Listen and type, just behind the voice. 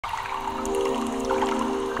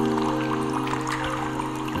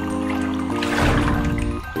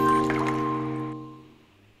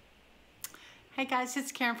Hey guys,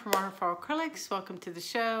 it's Karen from Waterfall Acrylics. Welcome to the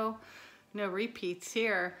show. No repeats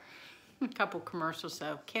here. A couple commercials,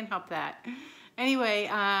 so can't help that. Anyway,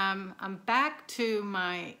 I'm back to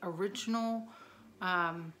my original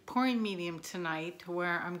pouring medium tonight,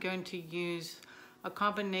 where I'm going to use a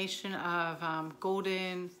combination of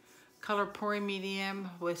golden color pouring medium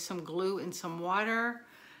with some glue and some water.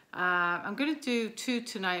 I'm going to do two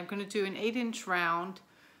tonight. I'm going to do an 8-inch round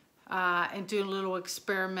and do a little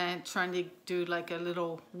experiment, trying to do like a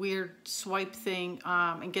little weird swipe thing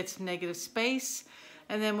and get some negative space.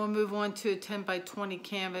 And then we'll move on to a 10 by 20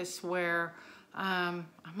 canvas where I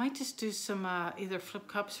might just do some either flip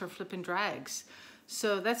cups or flip and drags.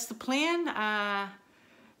 So that's the plan.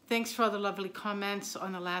 Thanks for all the lovely comments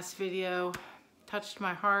on the last video. Touched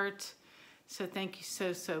my heart. So thank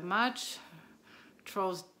you so much.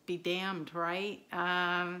 Trolls be damned, right?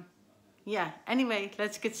 Yeah, anyway,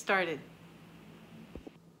 let's get started.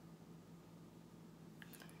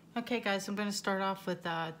 Okay guys, I'm gonna start off with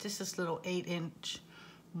just this little 8-inch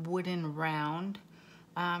wooden round.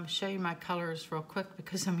 Show you my colors real quick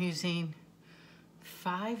because I'm using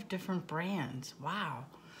 5 different brands. Wow.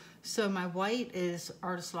 So my white is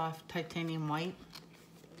Artist Loft Titanium White.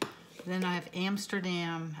 Then I have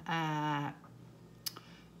Amsterdam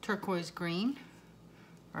Turquoise Green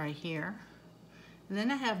right here. And then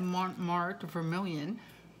I have Montmartre Vermilion.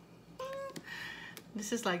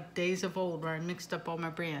 This is like days of old where I mixed up all my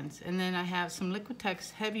brands. And then I have some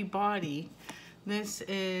Liquitex Heavy Body. This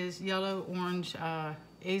is Yellow Orange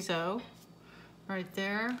Azo right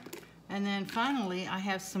there. And then finally I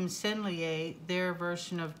have some Sennelier, their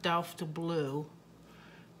version of Delft Blue,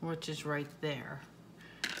 which is right there.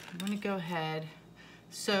 I'm gonna go ahead.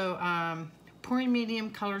 So pouring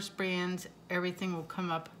medium, colors, brands, everything will come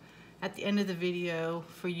up at the end of the video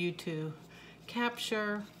for you to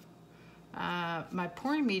capture. My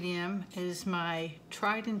pouring medium is my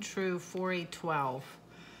tried and true 4A12.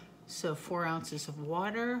 So 4 ounces of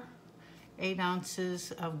water, 8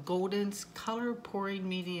 ounces of Golden's color pouring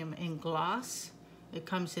medium in gloss. It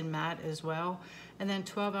comes in matte as well. And then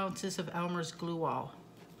 12 ounces of Elmer's Glue All.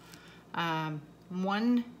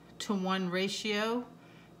 1:1 ratio.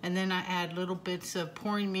 And then I add little bits of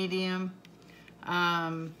pouring medium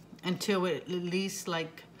until it at least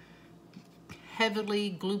like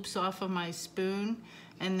heavily gloops off of my spoon.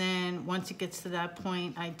 And then once it gets to that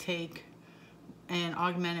point, I take and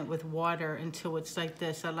augment it with water until it's like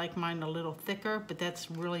this. I like mine a little thicker, but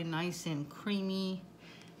that's really nice and creamy.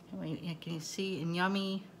 Can you see? And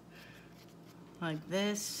yummy, like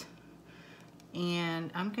this.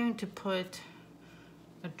 And I'm going to put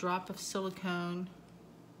a drop of silicone,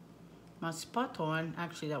 my spot on,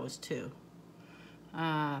 actually that was 2.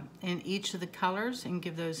 In each of the colors and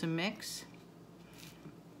give those a mix.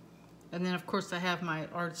 And then of course I have my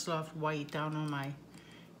Artist Loft white down on my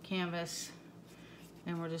canvas,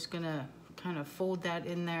 and we're just gonna kind of fold that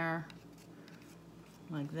in there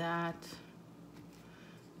like that.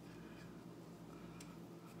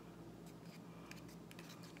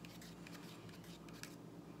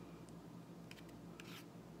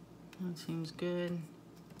 That seems good.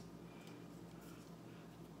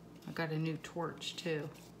 I got a new torch too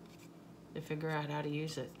to figure out how to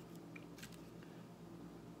use it.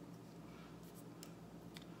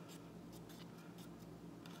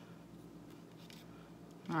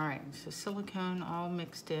 All right, so silicone all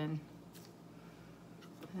mixed in.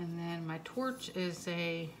 And then my torch is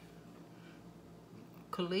a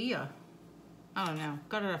Kalia. I don't know,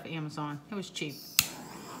 got it off Amazon. It was cheap.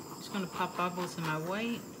 Just gonna pop bubbles in my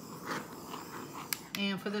white.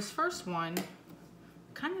 And for this first one,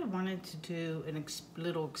 kind of wanted to do a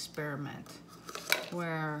little experiment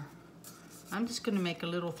where I'm just going to make a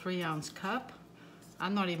little 3-ounce cup.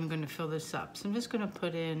 I'm not even going to fill this up, so I'm just going to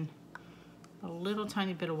put in a little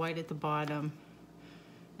tiny bit of white at the bottom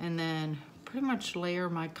and then pretty much layer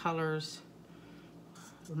my colors,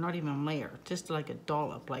 or not even layer, just like a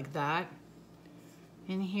dollop like that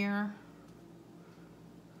in here.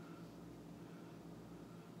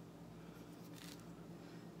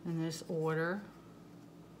 In this order.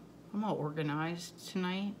 I'm all organized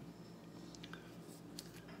tonight.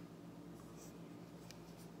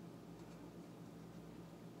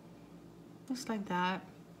 Just like that.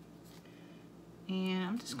 And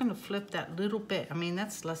I'm just gonna flip that little bit. I mean,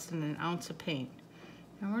 that's less than an ounce of paint.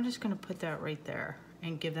 And we're just gonna put that right there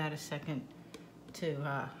and give that a second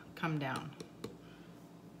to come down.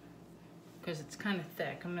 Because it's kind of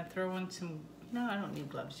thick. I'm gonna throw in some, no, I don't need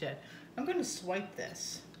gloves yet. I'm gonna swipe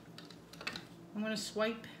this. I'm gonna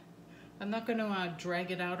swipe. I'm not gonna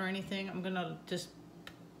drag it out or anything. I'm gonna just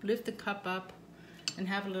lift the cup up and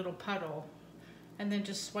have a little puddle, and then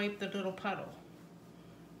just swipe the little puddle.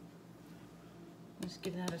 Let's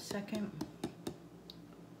give that a second.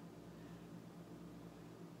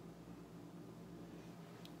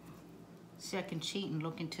 See, I can cheat and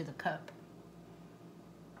look into the cup.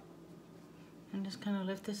 And just kind of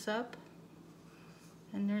lift this up.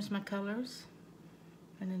 And there's my colors.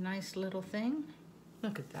 And a nice little thing.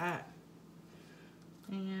 Look at that.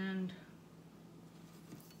 And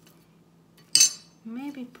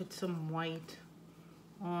maybe put some white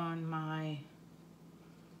on my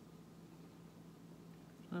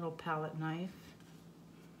little palette knife.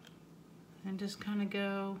 And just kind of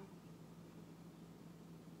go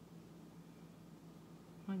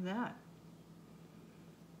like that.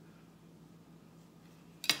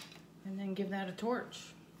 And then give that a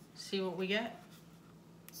torch. See what we get.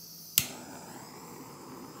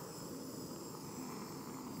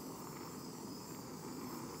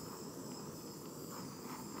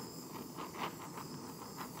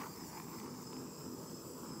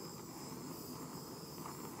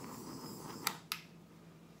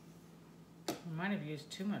 I might have used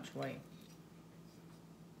too much white.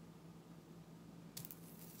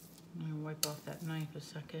 I'm gonna wipe off that knife a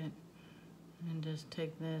second and just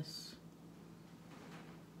take this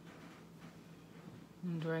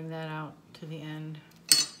and drag that out to the end.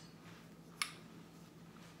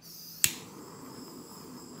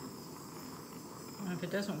 And if it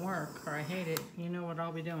doesn't work or I hate it, you know what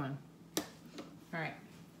I'll be doing. All right,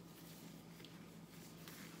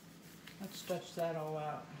 let's stretch that all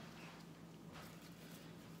out.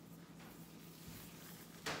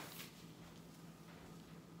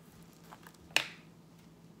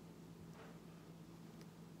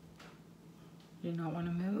 Do you not want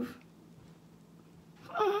to move?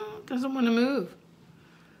 Doesn't want to move.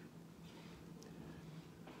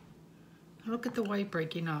 Look at the white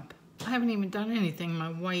breaking up. I haven't even done anything. My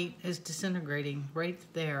white is disintegrating right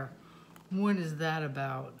there. What is that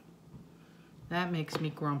about? That makes me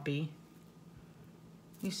grumpy.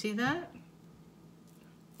 You see that?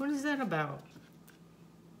 What is that about?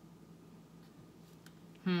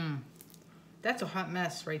 That's a hot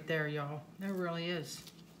mess right there, y'all. That really is.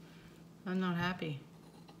 I'm not happy.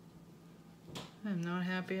 I'm not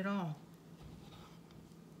happy at all.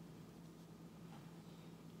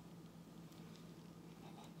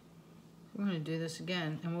 We're going to do this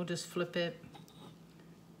again, and we'll just flip it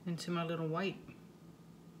into my little white.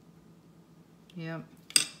 Yep.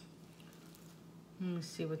 Let me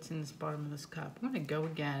see what's in this bottom of this cup. I'm going to go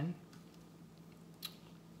again,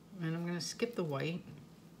 and I'm going to skip the white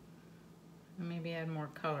and maybe add more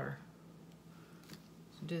color.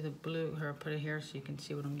 Do the blue here, put it here so you can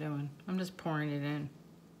see what I'm doing. I'm just pouring it in.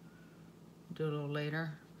 Do it a little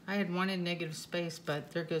later. I had wanted negative space,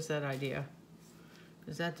 but there goes that idea,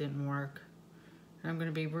 because that didn't work. And I'm going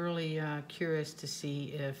to be really curious to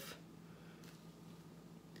see if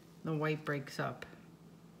the white breaks up.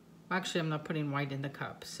 Actually, I'm not putting white in the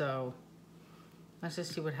cup, so let's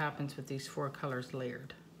just see what happens with these 4 colors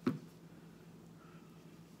layered.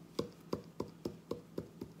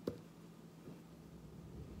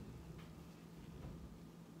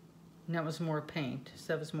 And that was more paint, so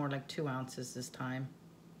that was more like 2 ounces this time.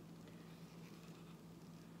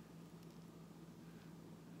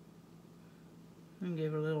 And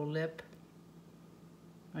give it a little lip.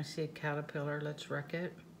 I see a caterpillar, let's wreck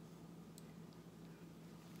it.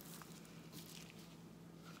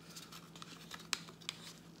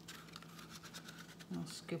 I'll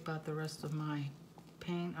scoop out the rest of my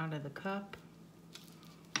paint out of the cup.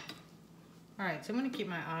 All right, so I'm gonna keep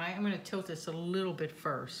my eye, I'm gonna tilt this a little bit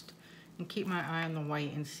first and keep my eye on the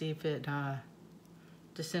white and see if it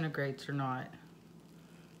disintegrates or not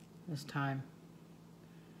this time.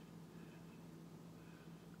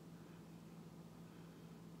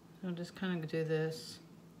 So I'll just kind of do this.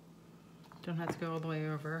 Don't have to go all the way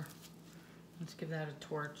over. Let's give that a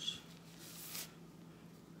torch.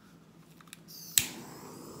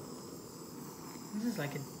 This is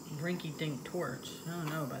like a rinky-dink torch. I don't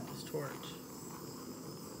know about this torch.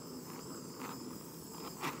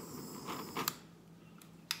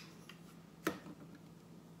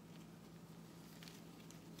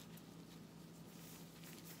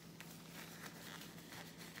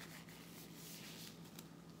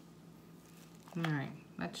 All right,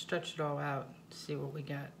 let's stretch it all out, see what we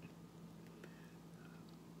get.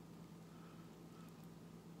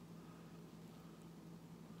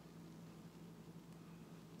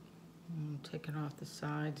 Take it off the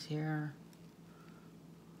sides here.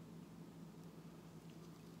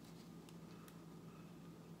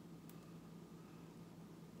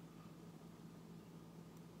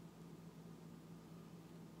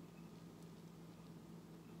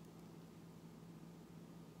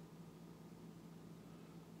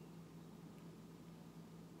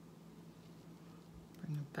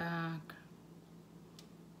 back.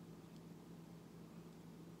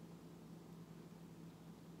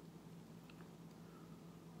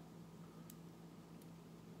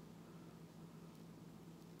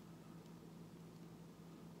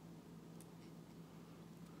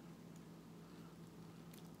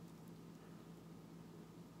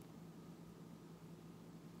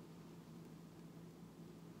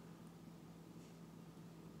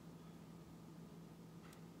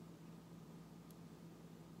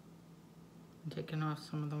 Taking off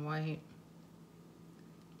some of the white.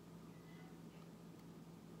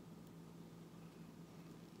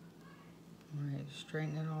 All right,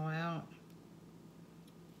 straighten it all out.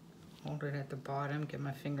 Hold it at the bottom, get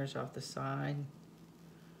my fingers off the side.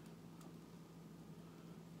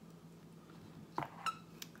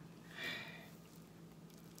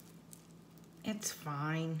 It's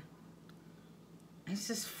fine. It's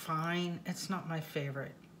just fine. It's not my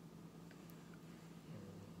favorite.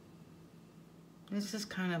 This is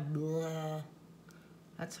kind of blah.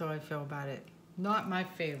 That's how I feel about it. Not my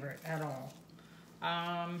favorite at all.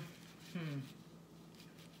 I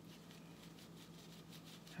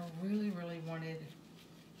really wanted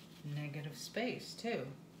negative space too.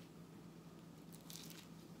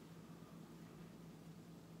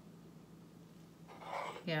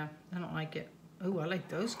 Yeah, I don't like it. Oh, I like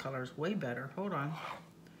those colors way better. Hold on.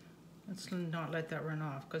 Let's not let that run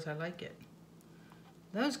off because I like it.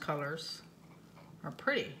 Those colors are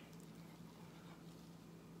pretty.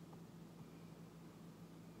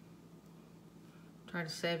 Try to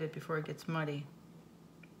save it before it gets muddy.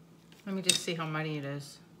 Let me just see how muddy it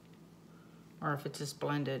is. Or if it's just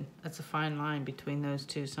blended. That's a fine line between those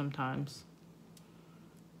two sometimes.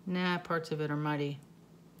 Nah, parts of it are muddy.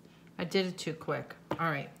 I did it too quick.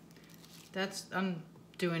 All right, I'm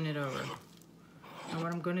doing it over. And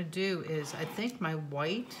what I'm gonna do is, I think my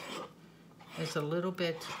white is a little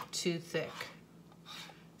bit too thick.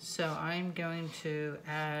 So I'm going to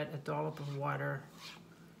add a dollop of water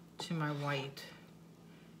to my white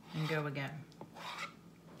and go again.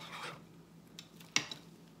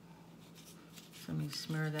 So let me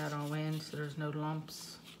smear that all in so there's no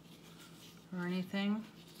lumps or anything.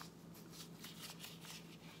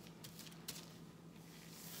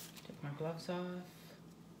 Take my gloves off.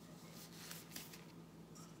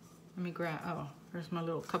 Let me grab, oh, there's my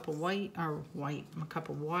little cup of my cup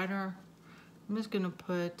of water. I'm just gonna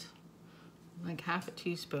put like half a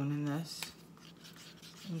teaspoon in this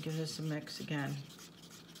and give this a mix again.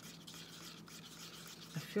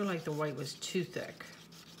 I feel like the white was too thick.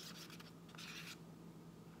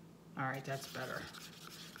 All right, that's better.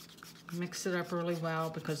 Mix it up really well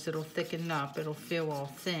because it'll thicken up. It'll feel all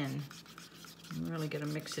thin. I'm really gonna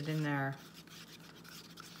mix it in there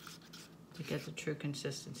to get the true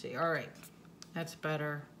consistency. All right, that's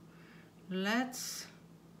better.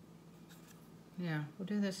 Yeah, we'll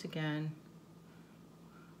do this again.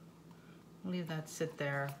 Leave that sit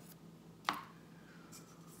there.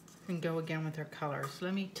 And go again with our colors.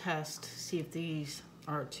 Let me test, see if these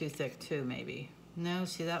are too thick too, maybe. No,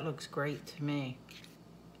 see, that looks great to me.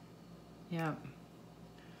 Yep.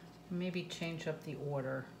 Maybe change up the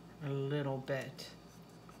order a little bit.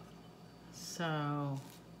 So,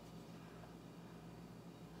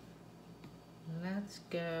 let's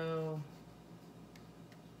go.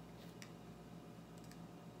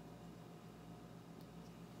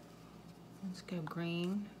 Let's go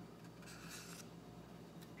green.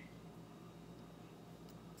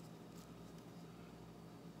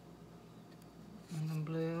 And then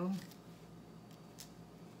blue.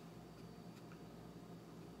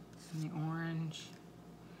 And the orange.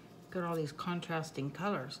 Got all these contrasting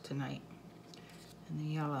colors tonight. And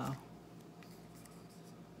the yellow.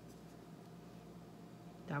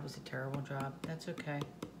 That was a terrible job. That's okay.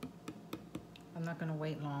 I'm not gonna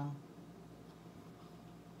wait long.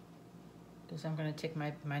 Because I'm gonna take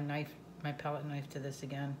my palette knife to this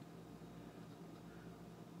again.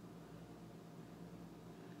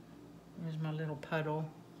 There's my little puddle.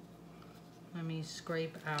 Let me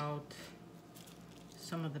scrape out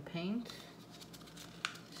some of the paint.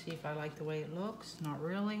 See if I like the way it looks. Not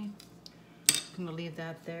really. I'm gonna leave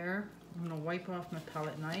that there. I'm gonna wipe off my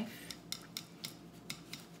palette knife.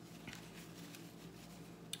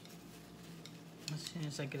 As soon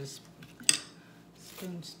as I get a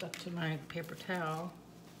spoon stuck to my paper towel.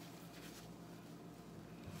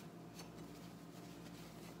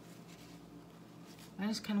 I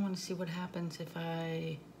just kind of want to see what happens if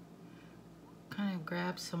I kind of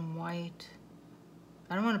grab some white.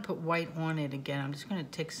 I don't want to put white on it again. I'm just going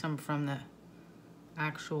to take some from the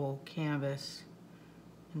actual canvas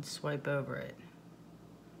and swipe over it.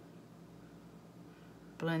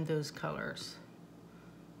 Blend those colors.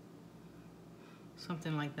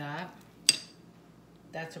 Something like that.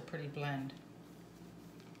 That's a pretty blend.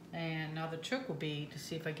 And now the trick will be to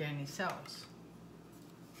see if I get any cells.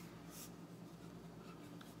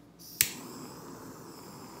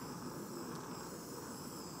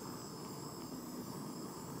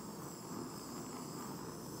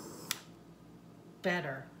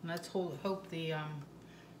 Better. Let's hope the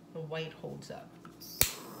white holds up.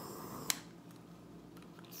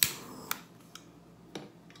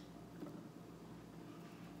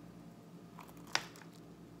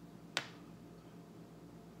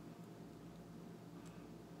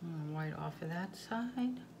 White off of that side.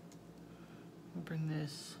 I'll bring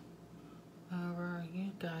this over.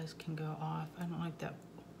 You guys can go off. I don't like that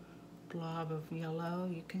blob of yellow.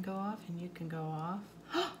 You can go off and you can go off.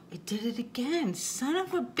 It did it again. Son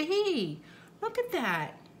of a bee. Look at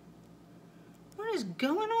that. What is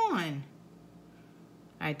going on?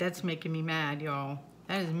 All right, that's making me mad, y'all.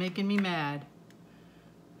 That is making me mad.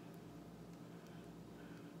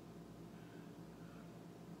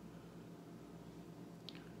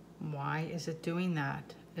 Why is it doing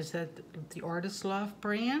that? Is that the Artist Loft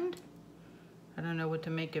brand? I don't know what to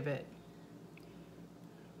make of it.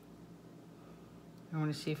 I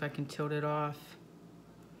want to see if I can tilt it off.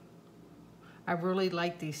 I really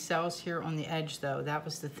like these cells here on the edge though. That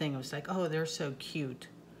was the thing. It was like, oh, they're so cute.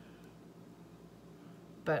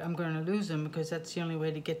 But I'm going to lose them because that's the only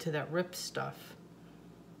way to get to that rip stuff.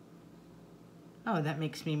 Oh, that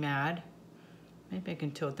makes me mad. Maybe I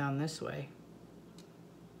can tilt down this way.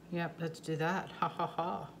 Yep, let's do that. Ha ha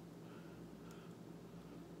ha.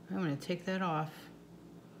 I'm going to take that off.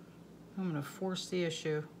 I'm going to force the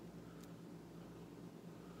issue.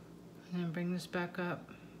 And then bring this back up.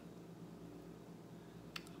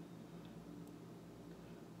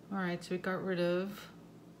 Alright, so we got rid of...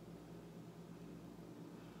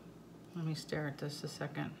 Let me stare at this a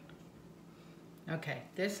second. Okay,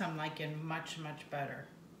 this I'm liking much, much better.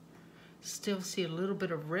 Still see a little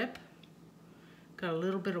bit of rip. Got a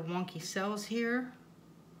little bit of wonky cells here.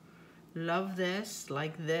 Love this,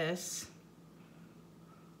 like this.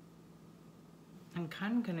 I'm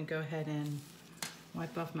kind of going to go ahead and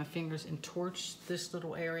wipe off my fingers and torch this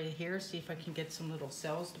little area here, see if I can get some little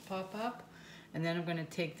cells to pop up. And then I'm going to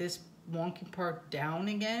take this wonky part down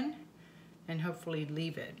again and hopefully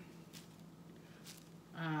leave it.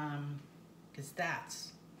 Because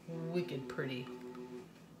that's wicked pretty.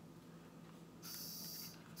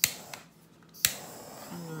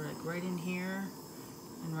 And like right in here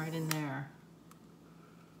and right in there.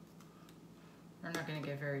 They're not going to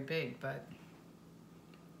get very big, but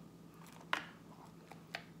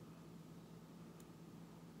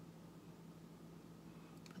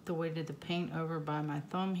put the weight of the paint over by my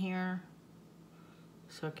thumb here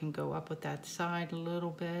so I can go up with that side a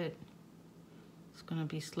little bit. It's going to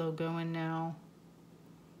be slow going now.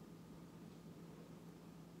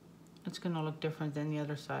 It's going to look different than the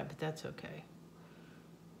other side, but that's okay.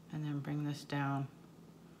 And then bring this down.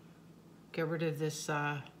 Get rid of this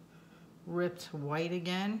ripped white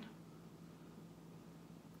again.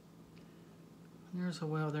 There's a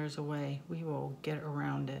will, there's a way. We will get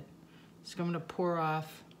around it. So I'm going to pour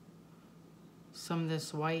off some of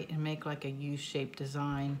this white and make like a U-shaped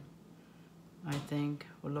design. I think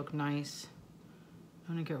will look nice.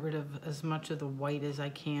 I'm going to get rid of as much of the white as I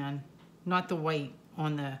can. Not the white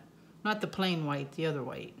on the, not the plain white, the other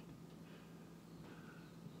white.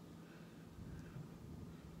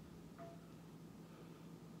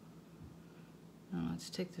 Now let's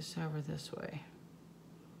take this over this way.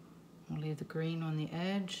 We'll leave the green on the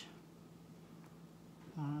edge.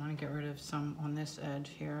 I want to get rid of some on this edge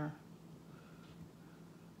here.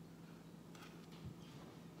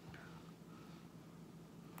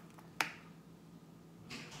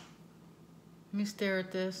 Let me stare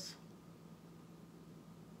at this.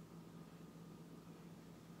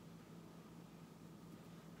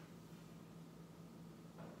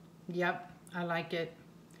 Yep, I like it.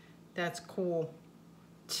 That's cool.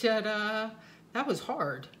 Ta-da! That was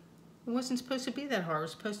hard. It wasn't supposed to be that hard. It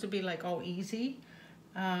was supposed to be like all easy.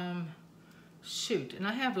 Shoot, and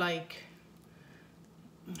I have like,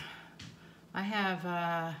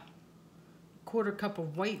 a quarter cup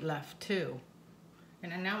of white left too.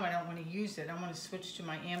 And now I don't want to use it. I want to switch to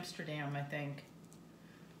my Amsterdam, I think.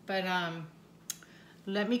 But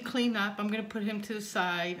let me clean up. I'm going to put him to the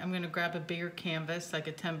side. I'm going to grab a bigger canvas, like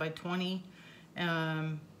a 10 by 20.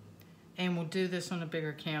 And we'll do this on a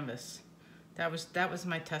bigger canvas. That was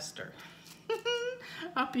my tester.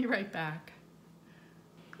 I'll be right back.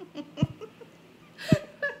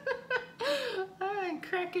 I'm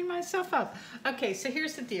cracking myself up. Okay, so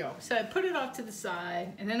here's the deal. So I put it off to the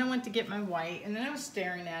side, and then I went to get my white, and then I was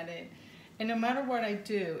staring at it, And no matter what I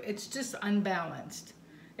do, it's just unbalanced.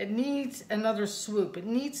 It needs another swoop. It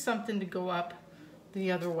needs something to go up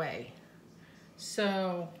the other way.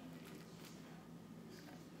 So,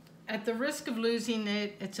 at the risk of losing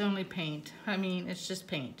it, it's only paint. I mean, it's just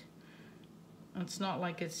paint. It's not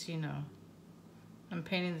like it's, you know, I'm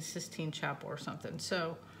painting the Sistine Chapel or something.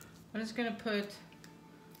 So, I'm just gonna put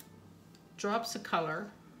drops of color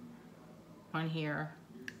on here.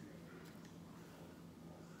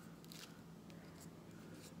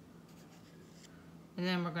 And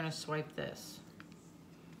then we're gonna swipe this.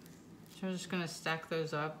 So we're just gonna stack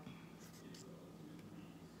those up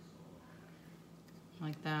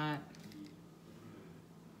like that.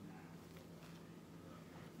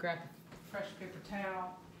 Grab a fresh paper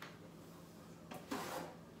towel.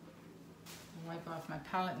 Wipe off my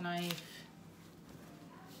palette knife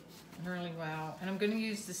really well. And I'm gonna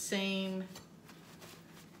use the same,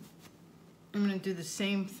 I'm gonna do the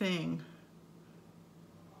same thing.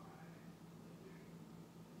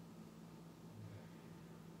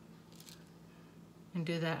 And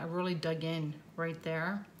do that. I really dug in right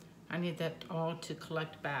there. I need that all to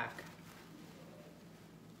collect back.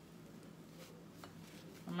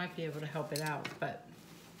 I might be able to help it out, but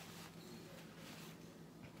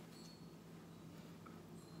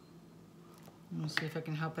let me see if I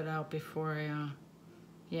can help it out before I,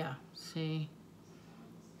 yeah, see,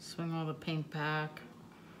 swing all the paint back.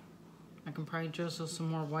 I can probably drizzle some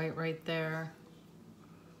more white right there.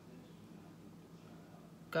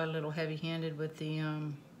 Got a little heavy-handed with the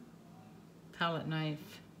palette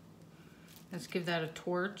knife. Let's give that a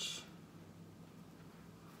torch.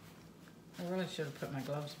 I really should have put my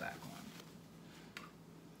gloves back on.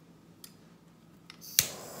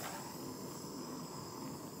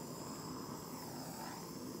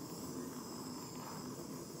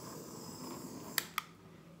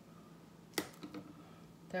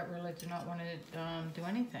 That really did not want to do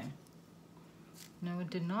anything. No, it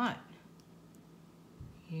did not.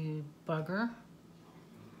 You bugger.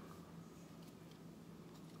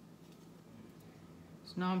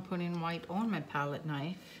 So now I'm putting white on my palette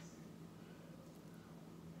knife.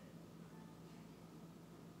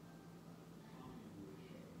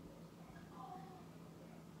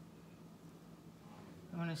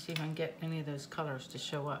 I want to see if I can get any of those colors to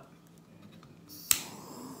show up.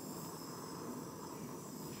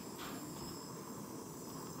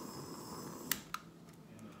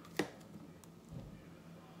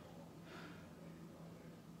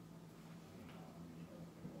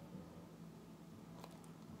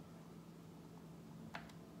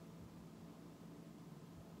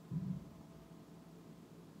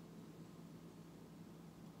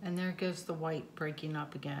 And there goes the white breaking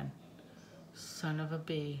up again. Son of a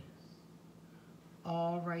bee.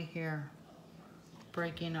 All right here.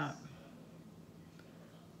 Breaking up.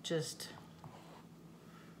 Just.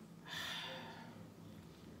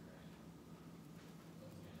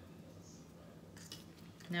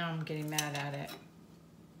 Now I'm getting mad at it.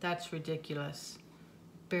 That's ridiculous.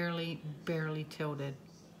 Barely tilted.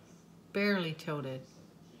 Barely tilted.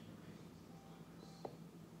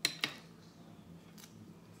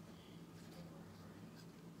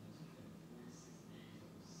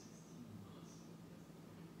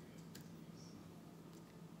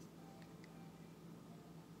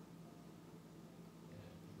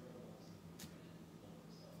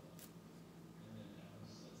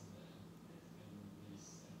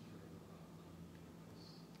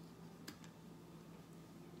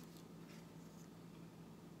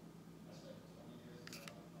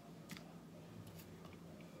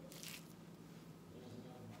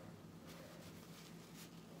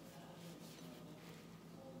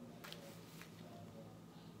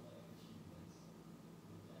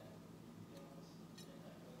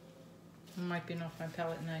 I'm wiping off my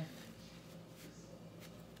palette knife.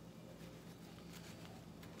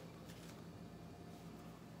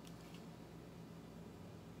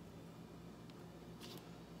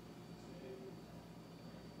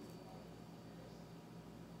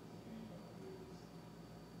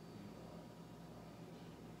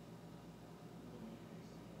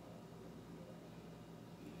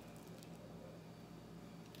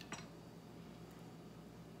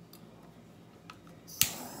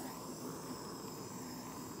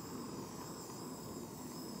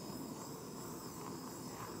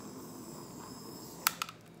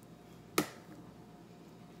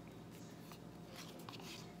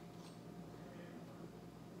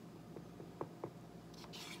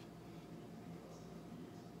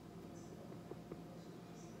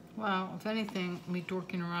 Well, if anything, me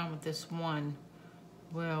dorking around with this one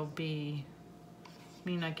will mean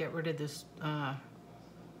I get rid of this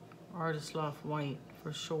Artist Loft white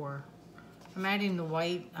for sure. I'm adding the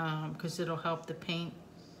white because it'll help the paint,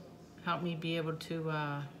 help me be able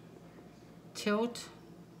to tilt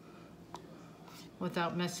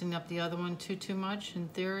without messing up the other one too much in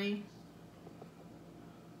theory.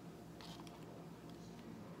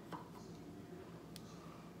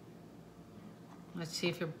 Let's see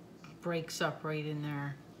if it breaks up right in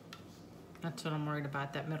there. That's what I'm worried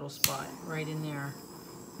about, that middle spot right in there.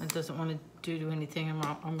 It doesn't want to do anything.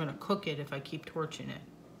 I'm going to cook it if I keep torching it.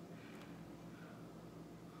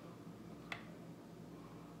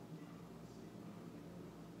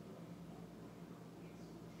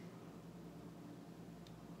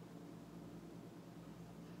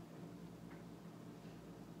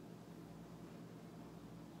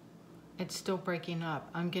 It's still breaking up.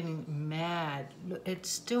 I'm getting mad. It's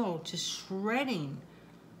still just shredding.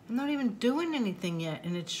 I'm not even doing anything yet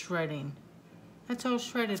and it's shredding. That's all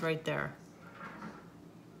shredded right there.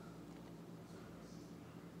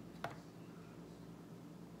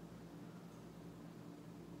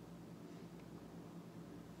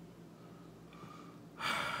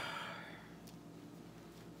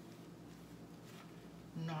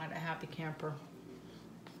 Not a happy camper.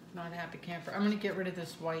 Not a happy camper. I'm gonna get rid of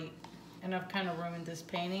this white. And I've kind of ruined this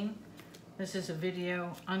painting. This is a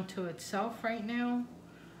video unto itself right now.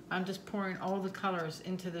 I'm just pouring all the colors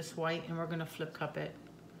into this white and we're gonna flip cup it,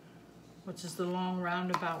 which is the long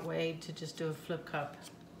roundabout way to just do a flip cup.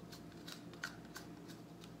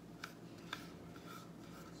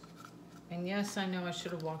 And yes, I know I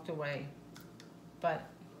should have walked away, but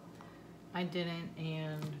I didn't,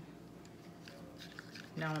 and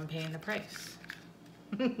now I'm paying the price,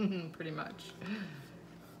 pretty much.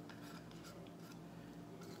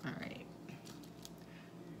 All right,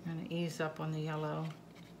 I'm gonna ease up on the yellow.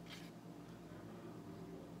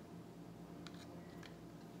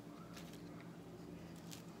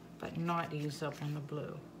 But not ease up on the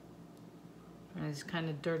blue. And I just kind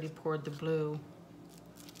of dirty poured the blue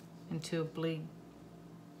into a big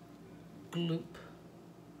gloop.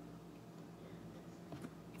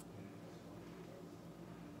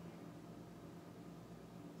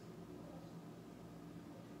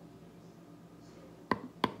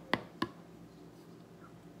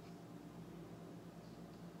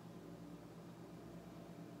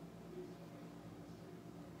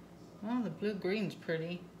 Well, the blue-green's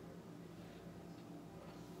pretty.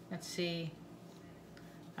 Let's see.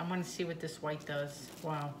 I want to see what this white does.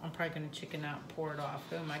 Wow, I'm probably going to chicken out and pour it off.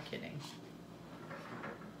 Who am I kidding?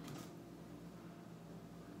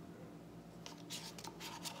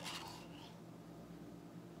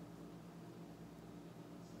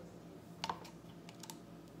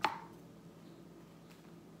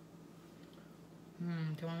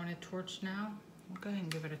 Do I want a torch now? I'll go ahead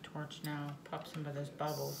and give it a torch now. Pop some of those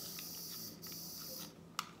bubbles.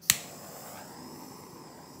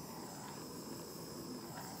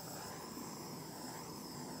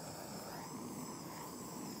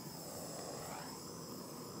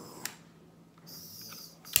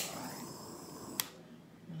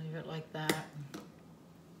 Leave it like that.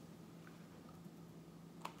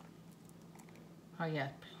 Oh yeah,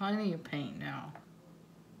 plenty of paint now.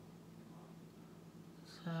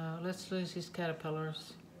 So let's lose these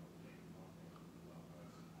caterpillars.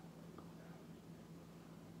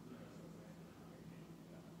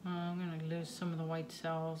 I'm going to lose some of the white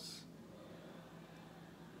cells.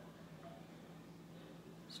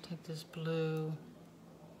 Let's take this blue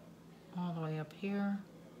all the way up here.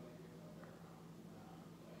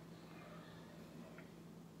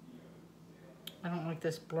 I don't like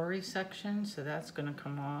this blurry section, so that's going to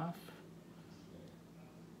come off.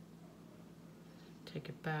 Take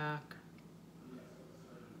it back.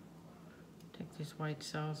 Take these white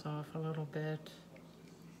cells off a little bit.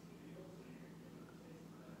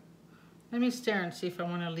 Let me stare and see if I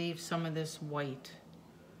want to leave some of this white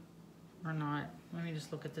or not. Let me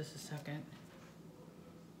just look at this a second.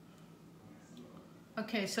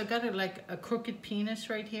 Okay, so I got like a crooked penis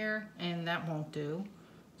right here, and that won't do.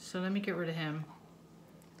 So let me get rid of him.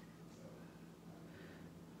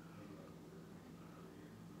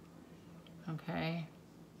 Okay.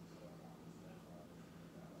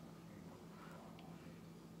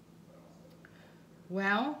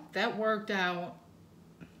 Well, that worked out.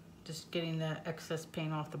 Just getting the excess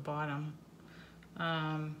paint off the bottom.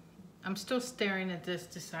 I'm still staring at this,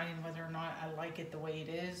 deciding whether or not I like it the way it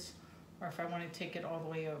is, or if I want to take it all the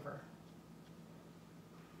way over.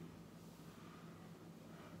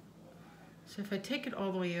 So if I take it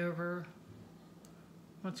all the way over,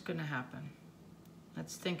 what's going to happen?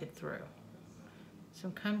 Let's think it through. So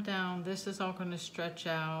come down, this is all going to stretch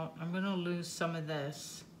out. I'm going to lose some of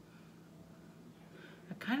this.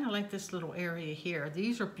 I kind of like this little area here.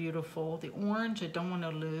 These are beautiful. The orange I don't want to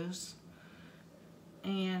lose.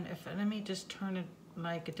 And let me just turn it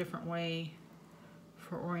like a different way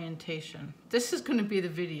for orientation. This is going to be the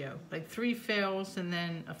video, like 3 fails and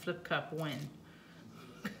then a flip cup win.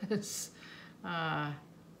 Because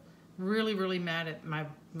really mad at my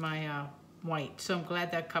white, so I'm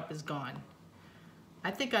glad that cup is gone. I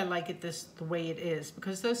think I like it the way it is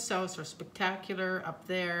because those cells are spectacular up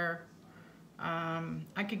there.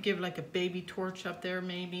 I could give like a baby torch up there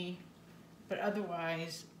maybe, but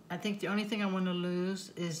otherwise I think the only thing I want to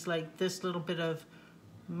lose is like this little bit of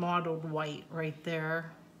mottled white right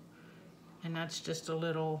there, and that's just a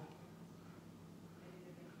little,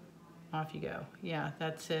 off you go. Yeah,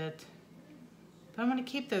 that's it. But I want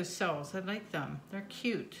to keep those cells. I like them. They're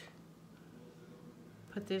cute.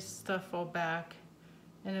 Put this stuff all back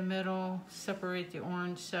in the middle, separate the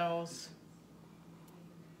orange cells.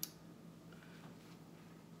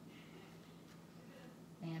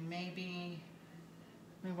 And maybe,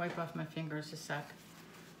 let me wipe off my fingers a sec.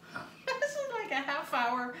 This is like a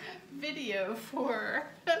half-hour video for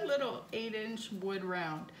a little 8-inch wood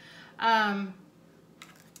round. I'll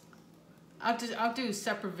do a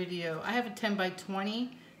separate video. I have a 10 by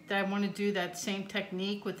 20 that I want to do that same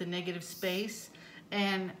technique with the negative space,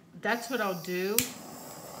 and that's what I'll do.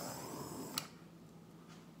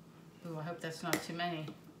 Ooh, I hope that's not too many.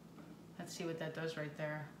 Let's see what that does right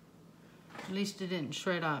there. At least it didn't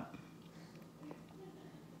shred up.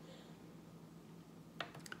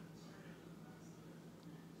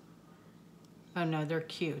 Oh no, they're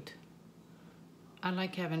cute. I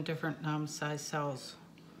like having different size cells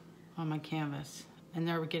on my canvas, and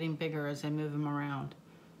they're getting bigger as I move them around.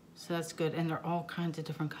 So that's good, and they're all kinds of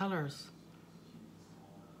different colors.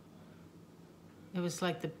 It was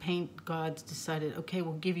like the paint gods decided, okay,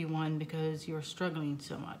 we'll give you one because you're struggling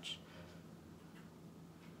so much.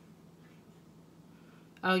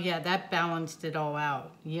 Oh yeah, that balanced it all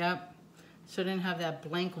out. Yep. So I didn't have that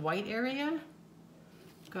blank white area.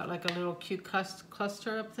 Got like a little cute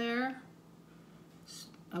cluster up there.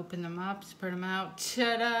 Open them up, spread them out.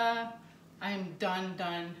 Ta-da! I'm done.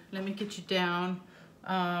 Let me get you down.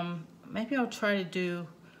 Maybe I'll try to do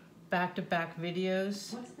back-to-back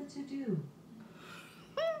videos. What's the to-do?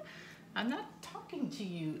 I'm not talking to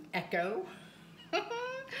you, Echo.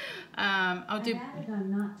 I'll do.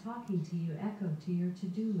 I'm not talking to you, Echo, to your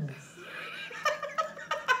to-do list.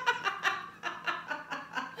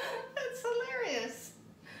 That's hilarious.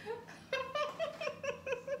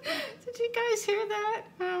 Did you guys hear that?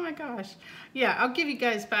 Oh my gosh. Yeah, I'll give you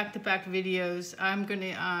guys back-to-back videos. I'm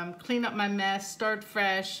gonna clean up my mess, start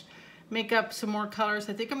fresh, make up some more colors.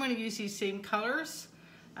 I think I'm gonna use these same colors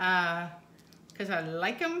because I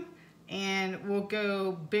like them, and we'll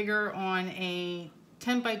go bigger on a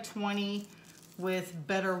 10 by 20 with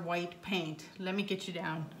better white paint. Let me get you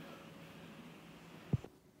down.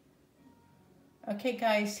 Okay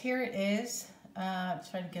guys, here it is.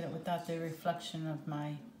 Try to get it without the reflection of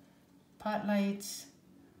my pot lights.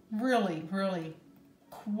 Really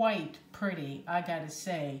quite pretty, I gotta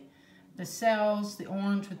say. The cells, the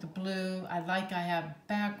orange with the blue. I have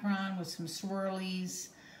background with some swirlies.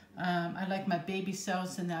 I like my baby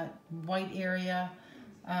cells in that white area.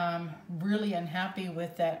 Really unhappy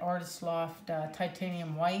with that Artist Loft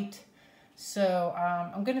titanium white. So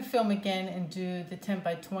I'm going to film again and do the 10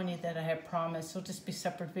 by 20 that I had promised. It'll just be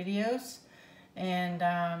separate videos. And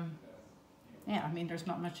yeah, I mean, there's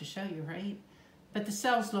not much to show you, right? But the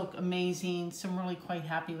cells look amazing. So I'm really quite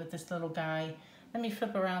happy with this little guy. Let me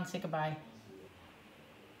flip around and say goodbye.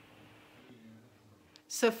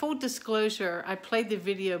 So full disclosure, I played the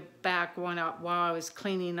video back while I was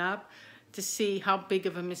cleaning up to see how big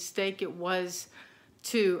of a mistake it was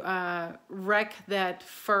to wreck that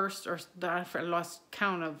first, or I lost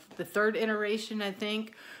count of the third iteration, I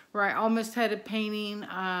think, where I almost had a painting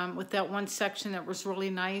with that one section that was really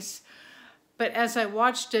nice. But as I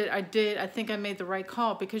watched it, I think I made the right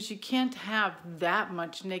call, because you can't have that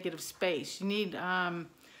much negative space. You need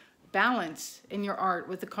balance in your art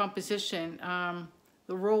with the composition.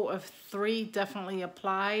 The rule of 3 definitely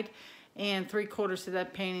applied, and 3/4 of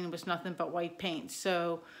that painting was nothing but white paint.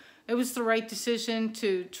 So it was the right decision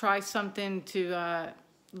to try something to,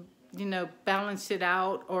 you know, balance it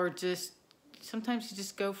out, or just, sometimes you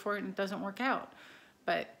just go for it and it doesn't work out.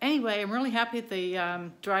 But anyway, I'm really happy with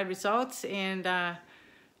the dried results, and I'm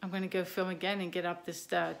going to go film again and get up this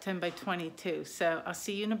 10 by 20 too. So I'll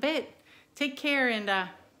see you in a bit. Take care, and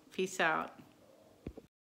peace out.